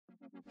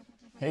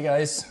Hey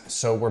guys,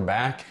 so we're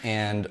back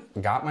and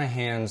got my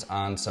hands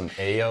on some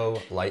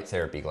AYO light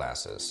therapy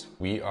glasses.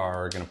 We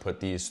are gonna put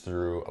these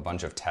through a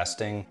bunch of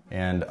testing,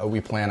 and we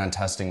plan on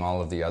testing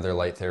all of the other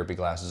light therapy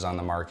glasses on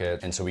the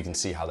market, and so we can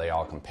see how they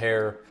all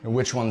compare and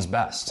which one's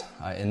best.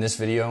 In this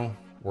video,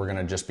 we're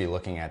gonna just be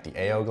looking at the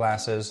AYO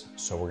glasses,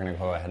 so we're gonna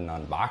go ahead and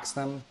unbox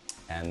them,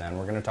 and then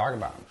we're gonna talk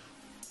about them.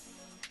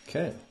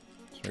 Okay,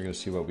 so we're gonna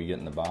see what we get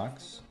in the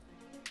box.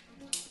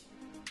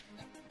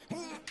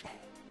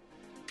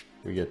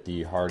 We get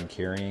the hard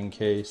carrying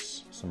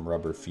case, some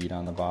rubber feet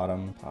on the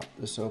bottom. Pop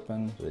this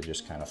open, so they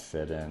just kind of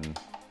fit in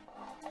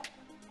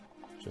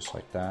just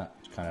like that.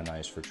 It's kind of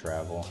nice for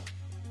travel.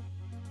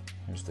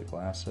 Here's the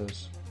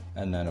glasses.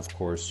 And then of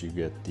course you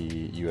get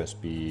the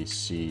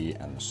USB-C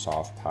and the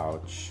soft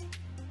pouch,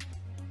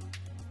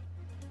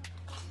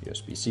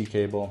 USB-C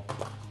cable,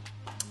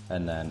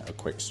 and then a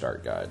quick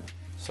start guide.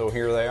 So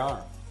here they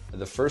are.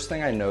 The first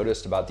thing I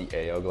noticed about the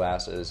AYO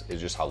glasses is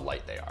just how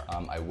light they are.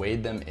 I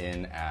weighed them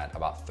in at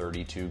about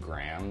 32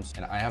 grams,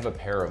 and I have a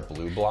pair of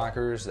blue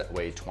blockers that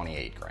weigh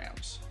 28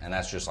 grams, and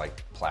that's just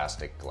like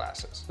plastic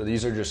glasses. So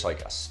these are just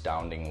like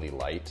astoundingly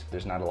light.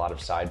 There's not a lot of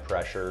side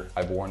pressure.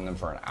 I've worn them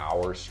for an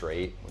hour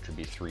straight, which would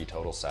be 3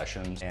 total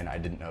sessions, and I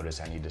didn't notice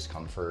any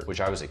discomfort,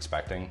 which I was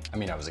expecting. I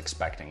mean, I was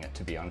expecting it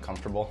to be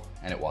uncomfortable,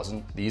 and it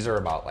wasn't. These are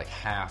about like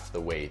half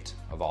the weight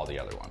of all the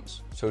other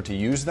ones. So to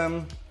use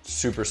them,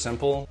 super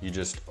simple. You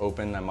just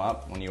open them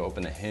up. When you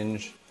open the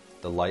hinge,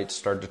 the lights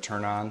start to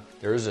turn on.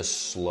 There is a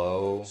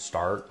slow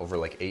start over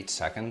like 8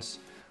 seconds,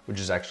 which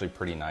is actually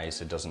pretty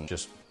nice. It doesn't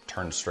just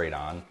turn straight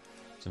on.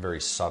 It's a very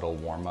subtle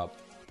warm up.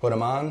 Put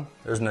them on.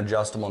 There's an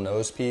adjustable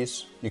nose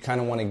piece. You kind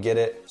of want to get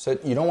it, so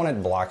you don't want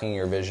it blocking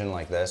your vision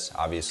like this.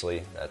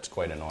 Obviously, that's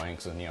quite annoying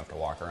because then you have to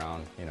walk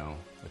around, you know,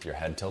 with your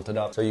head tilted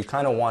up. So you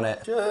kind of want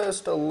it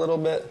just a little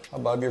bit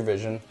above your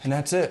vision. And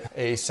that's it.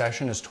 A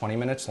session is 20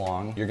 minutes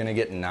long. You're gonna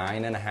get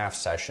 9.5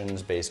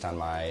 sessions based on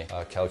my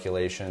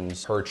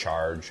calculations per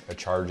charge. A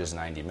charge is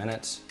 90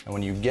 minutes. And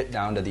when you get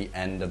down to the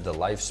end of the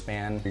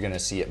lifespan, you're gonna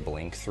see it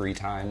blink 3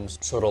 times.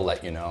 So it'll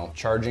let you know.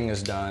 Charging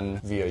is done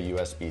via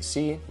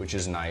USB-C, which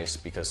is nice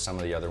because some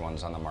of the other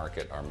ones on the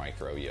market are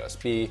micro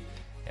USB,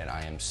 and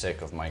I am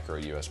sick of micro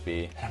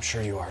USB, and I'm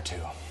sure you are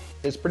too.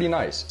 It's pretty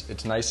nice.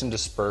 It's nice and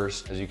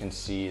dispersed. As you can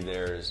see,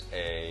 there's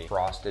a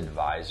frosted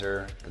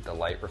visor that the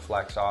light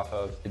reflects off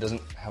of. It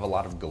doesn't have a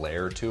lot of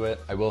glare to it.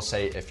 I will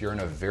say if you're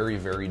in a very,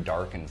 very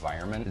dark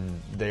environment,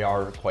 they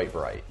are quite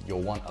bright.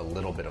 You'll want a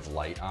little bit of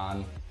light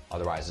on.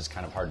 Otherwise, it's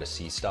kind of hard to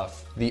see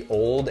stuff. The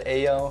old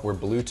AYO were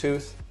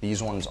Bluetooth.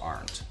 These ones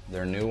aren't.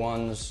 They're new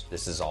ones.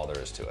 This is all there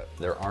is to it.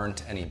 There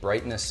aren't any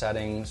brightness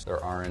settings.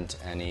 There aren't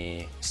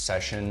any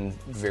session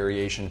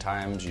variation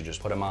times. You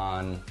just put them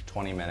on,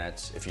 20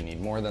 minutes. If you need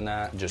more than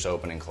that, just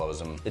open and close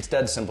them. It's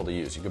dead simple to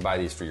use. You could buy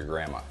these for your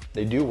grandma.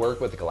 They do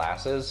work with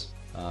glasses.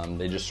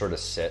 They just sort of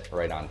sit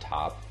right on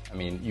top. I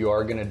mean, you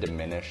are gonna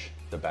diminish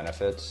the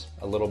benefits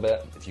a little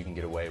bit. If you can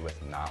get away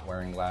with not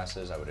wearing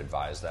glasses, I would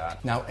advise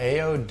that. Now,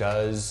 AYO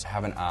does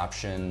have an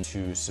option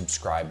to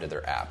subscribe to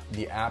their app.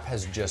 The app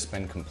has just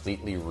been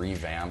completely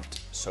revamped,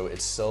 so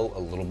it's still a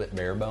little bit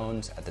bare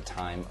bones at the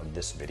time of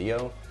this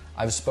video.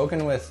 I've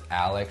spoken with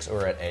Alex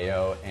over at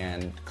AYO,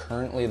 and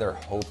currently they're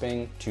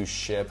hoping to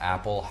ship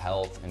Apple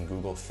Health and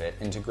Google Fit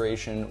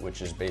integration,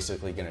 which is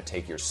basically going to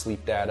take your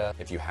sleep data,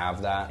 if you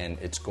have that, and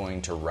it's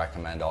going to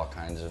recommend all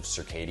kinds of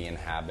circadian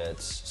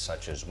habits,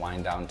 such as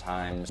wind down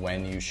times,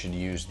 when you should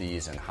use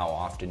these and how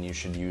often you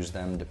should use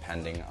them,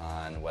 depending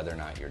on whether or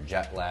not you're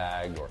jet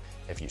lagged or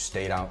if you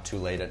stayed out too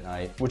late at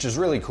night, which is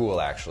really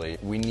cool actually.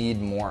 We need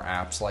more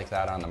apps like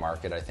that on the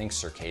market. I think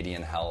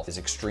circadian health is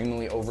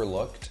extremely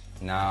overlooked.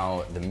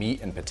 Now, the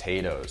meat and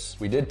potatoes.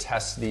 We did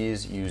test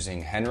these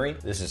using Henry.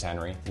 This is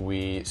Henry.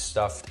 We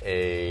stuffed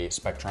a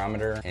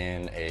spectrometer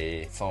in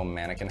a foam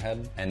mannequin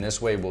head, and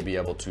this way we'll be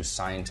able to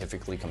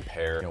scientifically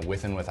compare,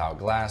 with and without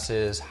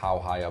glasses, how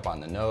high up on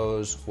the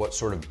nose, what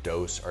sort of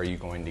dose are you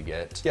going to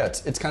get. Yeah,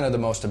 it's kind of the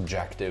most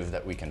objective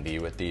that we can be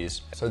with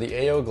these. So the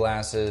AYO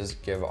glasses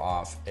give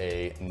off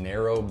a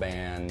narrow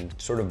band,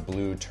 sort of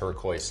blue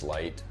turquoise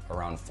light,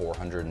 around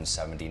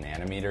 470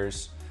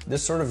 nanometers.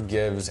 This sort of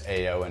gives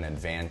AYO an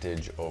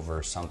advantage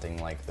over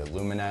something like the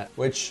Luminette,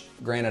 which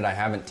granted I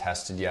haven't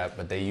tested yet,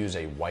 but they use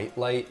a white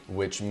light,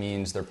 which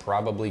means they're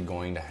probably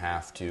going to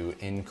have to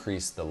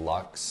increase the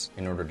lux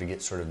in order to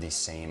get sort of the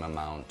same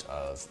amount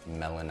of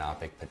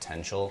melanopic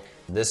potential.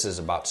 This is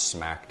about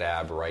smack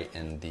dab right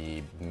in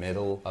the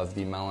middle of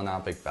the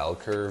melanopic bell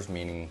curve,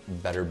 meaning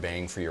better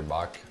bang for your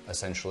buck,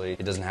 essentially.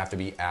 It doesn't have to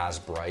be as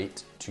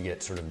bright to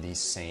get sort of the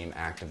same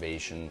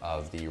activation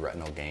of the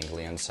retinal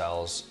ganglion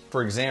cells.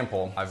 For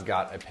example, I've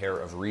got a pair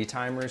of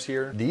retimers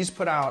here. These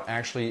put out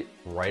actually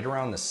right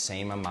around the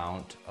same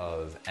amount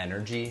of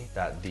energy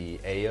that the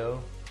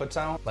AYO puts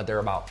out, but they're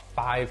about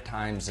 5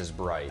 times as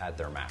bright at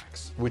their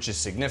max, which is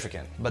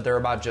significant, but they're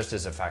about just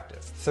as effective.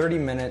 30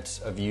 minutes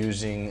of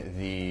using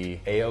the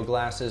AYO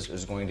glasses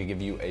is going to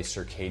give you a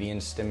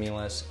circadian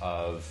stimulus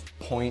of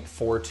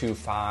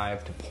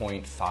 0.425 to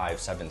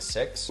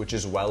 0.576, which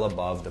is well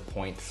above the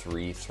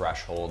 0.3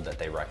 threshold that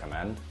they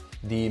recommend.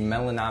 The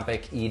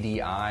melanopic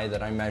EDI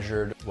that I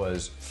measured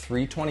was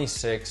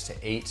 326 to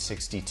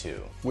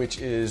 862, which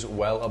is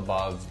well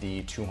above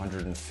the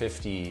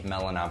 250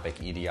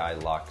 melanopic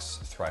EDI lux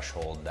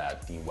threshold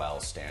that the WELL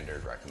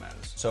standard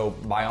recommends. So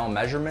by all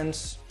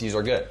measurements, these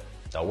are good.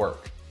 They'll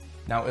work.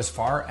 Now, as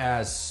far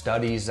as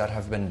studies that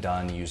have been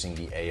done using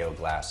the AYO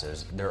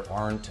glasses, there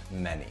aren't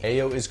many.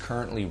 AYO is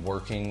currently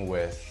working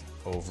with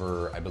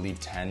over, I believe,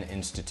 10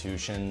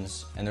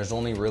 institutions, and there's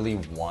only really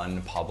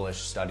one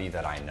published study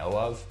that I know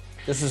of.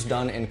 This was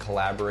done in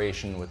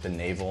collaboration with the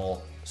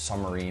Naval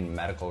Submarine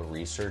Medical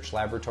Research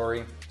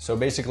Laboratory. So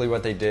basically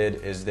what they did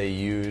is they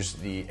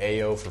used the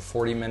AYO for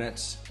 40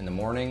 minutes in the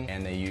morning,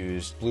 and they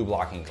used blue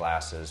blocking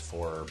glasses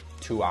for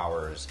 2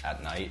 hours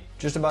at night.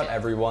 Just about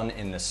everyone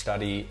in the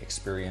study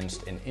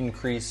experienced an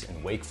increase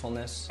in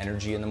wakefulness,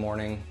 energy in the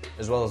morning,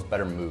 as well as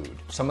better mood.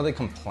 Some of the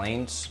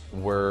complaints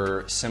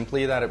were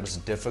simply that it was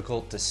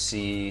difficult to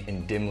see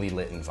in dimly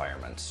lit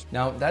environments.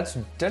 Now that's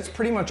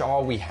pretty much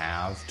all we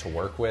have to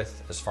work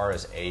with as far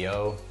as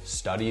AYO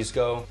studies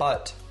go,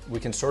 but we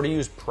can sort of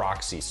use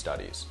proxy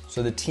studies.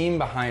 So the team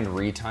behind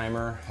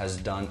Retimer has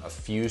done a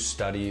few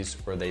studies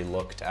where they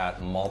looked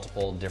at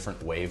multiple different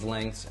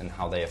wavelengths and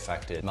how they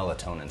affected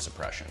melatonin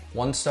suppression.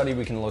 One study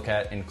we can look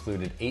at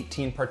included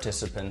 18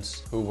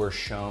 participants who were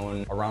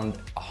shown around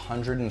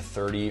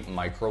 130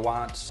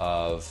 microwatts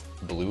of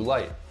blue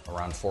light,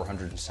 around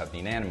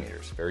 470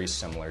 nanometers, very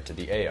similar to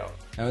the AYO.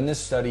 Now in this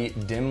study,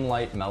 dim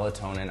light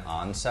melatonin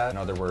onset, in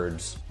other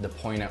words, the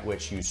point at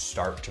which you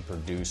start to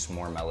produce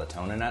more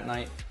melatonin at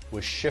night,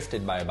 was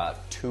shifted by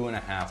about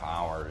 2.5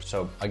 hours.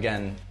 So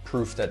again,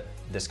 proof that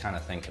this kind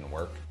of thing can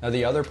work. Now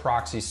the other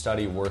proxy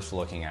study worth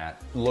looking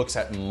at looks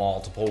at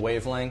multiple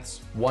wavelengths,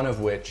 one of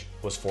which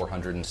was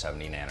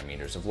 470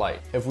 nanometers of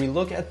light. If we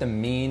look at the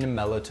mean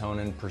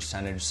melatonin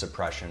percentage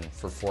suppression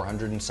for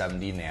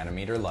 470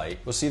 nanometer light,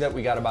 we'll see that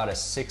we got about a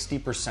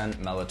 60%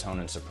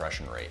 melatonin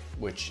suppression rate,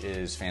 which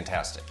is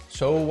fantastic.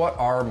 So what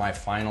are my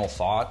final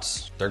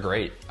thoughts? They're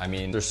great. I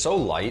mean, they're so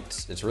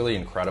light, it's really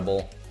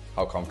incredible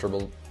how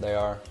comfortable they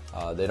are.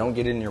 They don't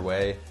get in your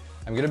way.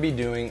 I'm gonna be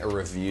doing a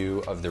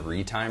review of the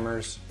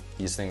Retimers.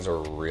 These things are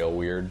real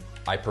weird.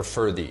 I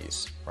prefer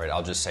these, right?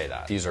 I'll just say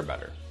that. These are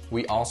better.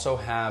 We also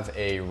have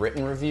a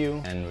written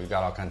review, and we've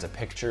got all kinds of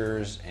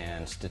pictures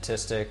and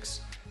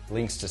statistics,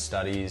 links to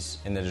studies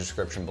in the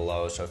description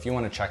below. So if you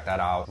wanna check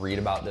that out, read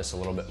about this a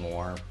little bit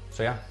more.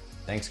 So yeah,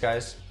 thanks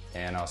guys,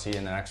 and I'll see you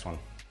in the next one.